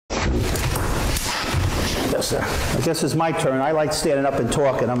Yes, sir. I guess it's my turn. I like standing up and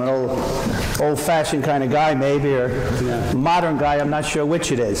talking. I'm an old-fashioned kind of guy, maybe, or modern guy. I'm not sure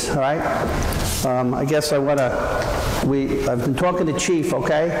which it is, all right? I guess I want to, I've been talking to Chief,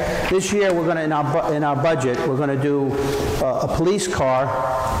 okay? This year, we're going to, in our budget, we're going to do a police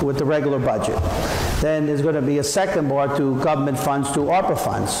car with the regular budget. Then there's going to be a second part to government funds, to ARPA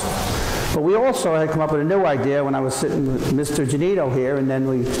funds. But we also had come up with a new idea when I was sitting with Mr. Janito here, and then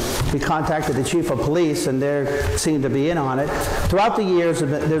we contacted the chief of police, and they seemed to be in on it. Throughout the years,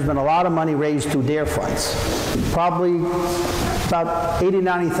 there's been a lot of money raised through DARE funds, probably about 80,000,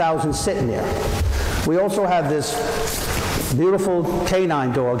 90,000 sitting there. We also have this beautiful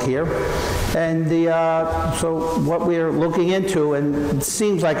canine dog here, and so what we're looking into, and it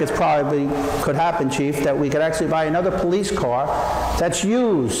seems like it's probably could happen, Chief, that we could actually buy another police car that's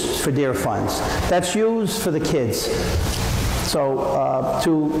used for DARE funds, that's used for the kids. So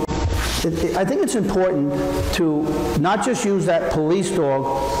I think it's important to not just use that police dog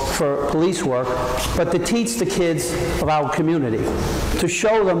for police work, but to teach the kids of our community, to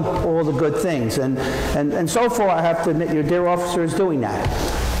show them all the good things. And so far, I have to admit, your DARE officer is doing that.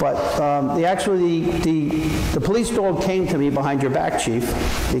 But the police dog came to me behind your back, Chief.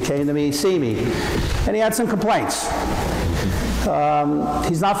 He came to me, see me, and he had some complaints.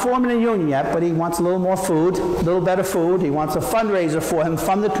 He's not forming a union yet, but he wants a little more food, a little better food. He wants a fundraiser for him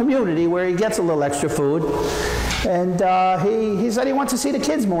from the community where he gets a little extra food. And he said he wants to see the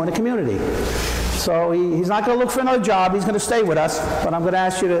kids more in the community. So he's not going to look for another job. He's going to stay with us. But I'm going to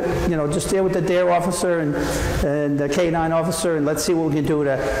ask you to, just deal with the DARE officer and the K-9 officer, and let's see what we can do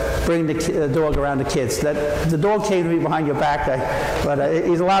to bring the dog around the kids. The dog came to me behind your back, but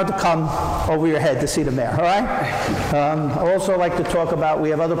he's allowed to come over your head to see the mayor, all right? I also like to talk about,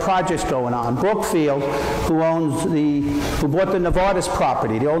 we have other projects going on. Brookfield, who bought the Novartis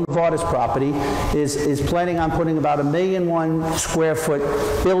property, the old Novartis property, is planning on putting about 1,000,001 square foot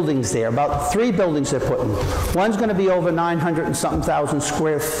buildings there, about 3 buildings they're putting. One's going to be over 900 and something thousand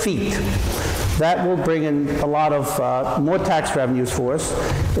square feet. That will bring in a lot of more tax revenues for us.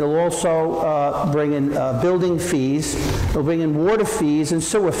 It'll also bring in building fees. It'll bring in water fees and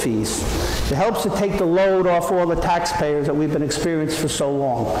sewer fees. It helps to take the load off all the taxpayers that we've been experiencing for so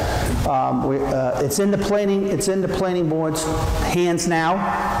long. It's in the planning board's hands now.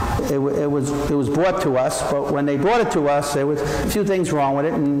 It was brought to us, but when they brought it to us, there was a few things wrong with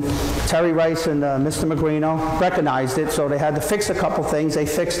it, and Terry Rice and Mr. Magrino recognized it, so they had to fix a couple things. They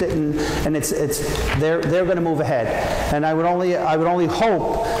fixed it, and they're going to move ahead. And I would only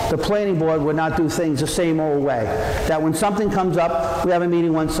hope the planning board would not do things the same old way. That when something comes up, we have a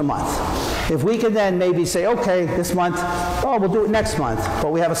meeting once a month. If we could then maybe say, okay, this month, oh, we'll do it next month,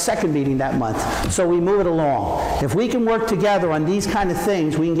 but we have a second meeting that month, so we move it along. If we can work together on these kind of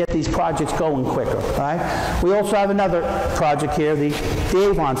things, we can get these projects going quicker, right? We also have another project here, the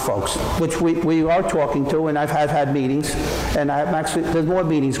Avon folks, which we are talking to, and I've had meetings, and there's more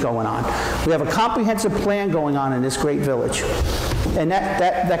meetings going on. We have a comprehensive plan going on in this great village. And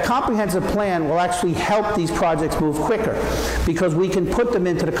that comprehensive plan will actually help these projects move quicker, because we can put them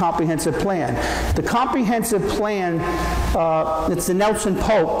into the comprehensive plan. The comprehensive plan, it's the Nelson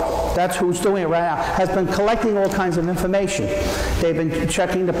Pope, that's who's doing it right now, has been collecting all kinds of information. They've been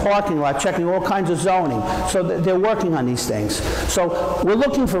checking the parking lot, checking all kinds of zoning. So they're working on these things. So we're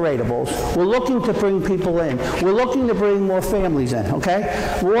looking for ratables. We're looking to bring people in. We're looking to bring more families in,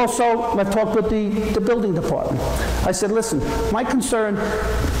 okay? We're also, I've talked with the building department. I said, listen, my concern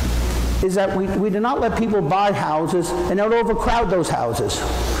is that we do not let people buy houses and not overcrowd those houses.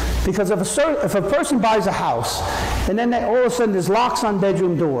 Because if a person buys a house and then all of a sudden there's locks on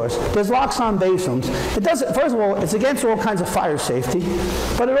bedroom doors, there's locks on basements, first of all, it's against all kinds of fire safety,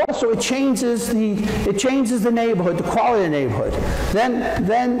 but it changes the neighborhood, the quality of the neighborhood.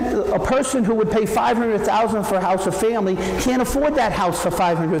 Then a person who would pay $500,000 for a house or family can't afford that house for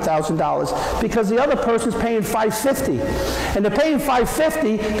 $500,000 because the other person's paying $550,000, and they're paying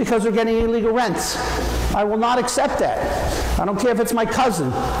 $550,000 because they're getting illegal rents. I will not accept that. I don't care if it's my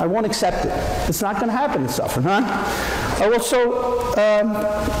cousin. I won't accept it. It's not going to happen in Suffern, huh? Also,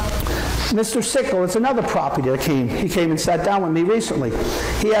 Mr. Sickle, it's another property that he came and sat down with me recently.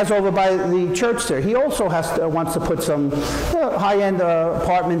 He has over by the church there. He also wants to put some high-end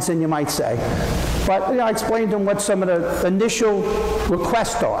apartments in, you might say. But I explained to him what some of the initial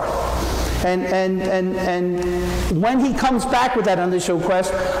requests are. And when he comes back with that initial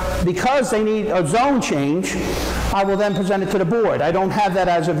request, because they need a zone change, I will then present it to the board. I don't have that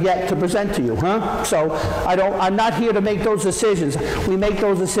as of yet to present to you, huh? So I'm not here to make those decisions. We make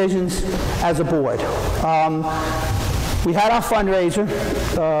those decisions as a board. We had our fundraiser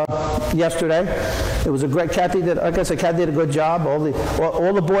yesterday. It was a great, Kathy did, like I said, Kathy did a good job.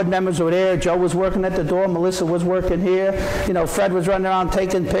 All the board members were there. Joe was working at the door. Melissa was working here. You know, Fred was running around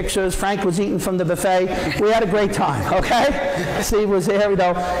taking pictures. Frank was eating from the buffet. We had a great time, okay? Steve was there, you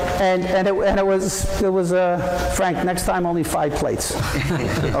know, and it was Frank, next time only 5 plates,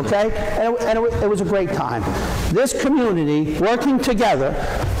 okay? And it was a great time. This community working together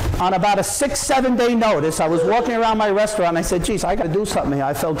on about a 6-7 day notice. I was walking around my restaurant and I said, geez, I got to do something here.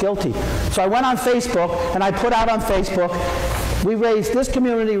 I felt guilty. So I went on Facebook and I put out on Facebook, this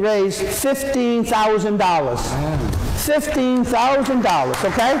community raised $15,000. $15,000,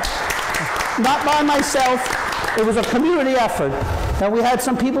 okay? Not by myself. It was a community effort. And we had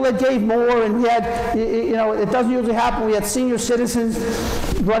some people that gave more, and we had, you know, it doesn't usually happen. We had senior citizens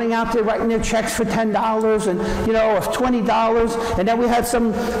running out there writing their checks for $10 and, you know, $20. And then we had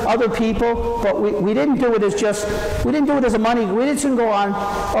some other people, but we didn't do it as we didn't do it as a money. We didn't go on,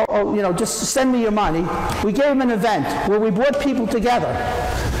 you know, just send me your money. We gave them an event where we brought people together.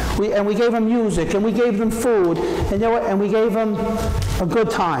 And we gave them music, and we gave them food, and, you know what, and we gave them a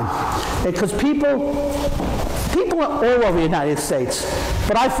good time. Because people all over the United States,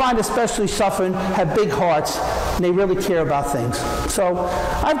 but I find especially Suffern, have big hearts, and they really care about things. So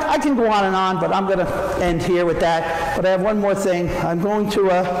I can go on and on, but I'm going to end here with that. But I have one more thing. I'm going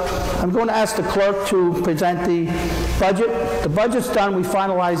to ask the clerk to present the budget. The budget's done. We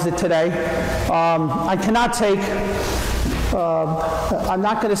finalized it today. I cannot take... I'm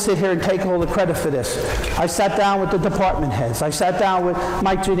not going to sit here and take all the credit for this. I sat down with the department heads. I sat down with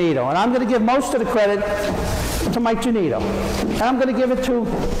Mike Janito, and I'm going to give most of the credit to Mike Janito. And I'm going to give it to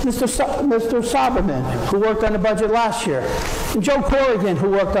Mr. Soberman, who worked on the budget last year, and Joe Corrigan, who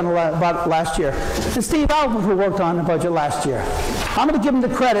worked on the budget last year, and Steve Alvin, who worked on the budget last year. I'm going to give them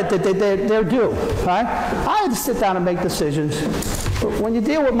the credit that they're due. Right? I had to sit down and make decisions. But when you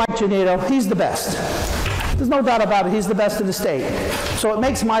deal with Mike Janito, he's the best. There's no doubt about it. He's the best in the state. So it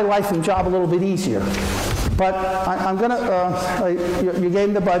makes my life and job a little bit easier. But I'm going to, you gave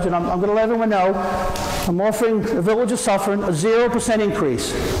me the budget. I'm going to let everyone know I'm offering the Village of Suffern a 0%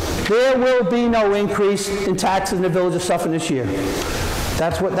 increase. There will be no increase in taxes in the Village of Suffern this year.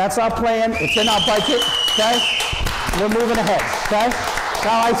 That's our plan. It's in our budget. Okay? We're moving ahead. Okay?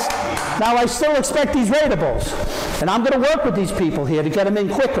 Now I still expect these ratables. And I'm going to work with these people here to get them in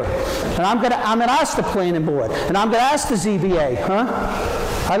quicker. And I'm going to ask the planning board. And I'm going to ask the ZBA.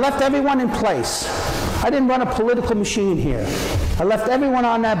 I left everyone in place. I didn't run a political machine here. I left everyone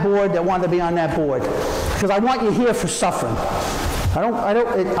on that board that wanted to be on that board. Because I want you here for Suffern.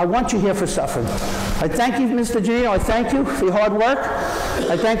 I want you here for Suffern. I thank you, Mr. Janito. I thank you for your hard work.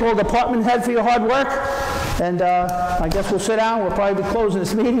 I thank all department heads for your hard work. And I guess we'll sit down. We'll probably be closing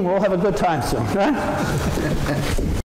this meeting. We'll all have a good time soon. Right?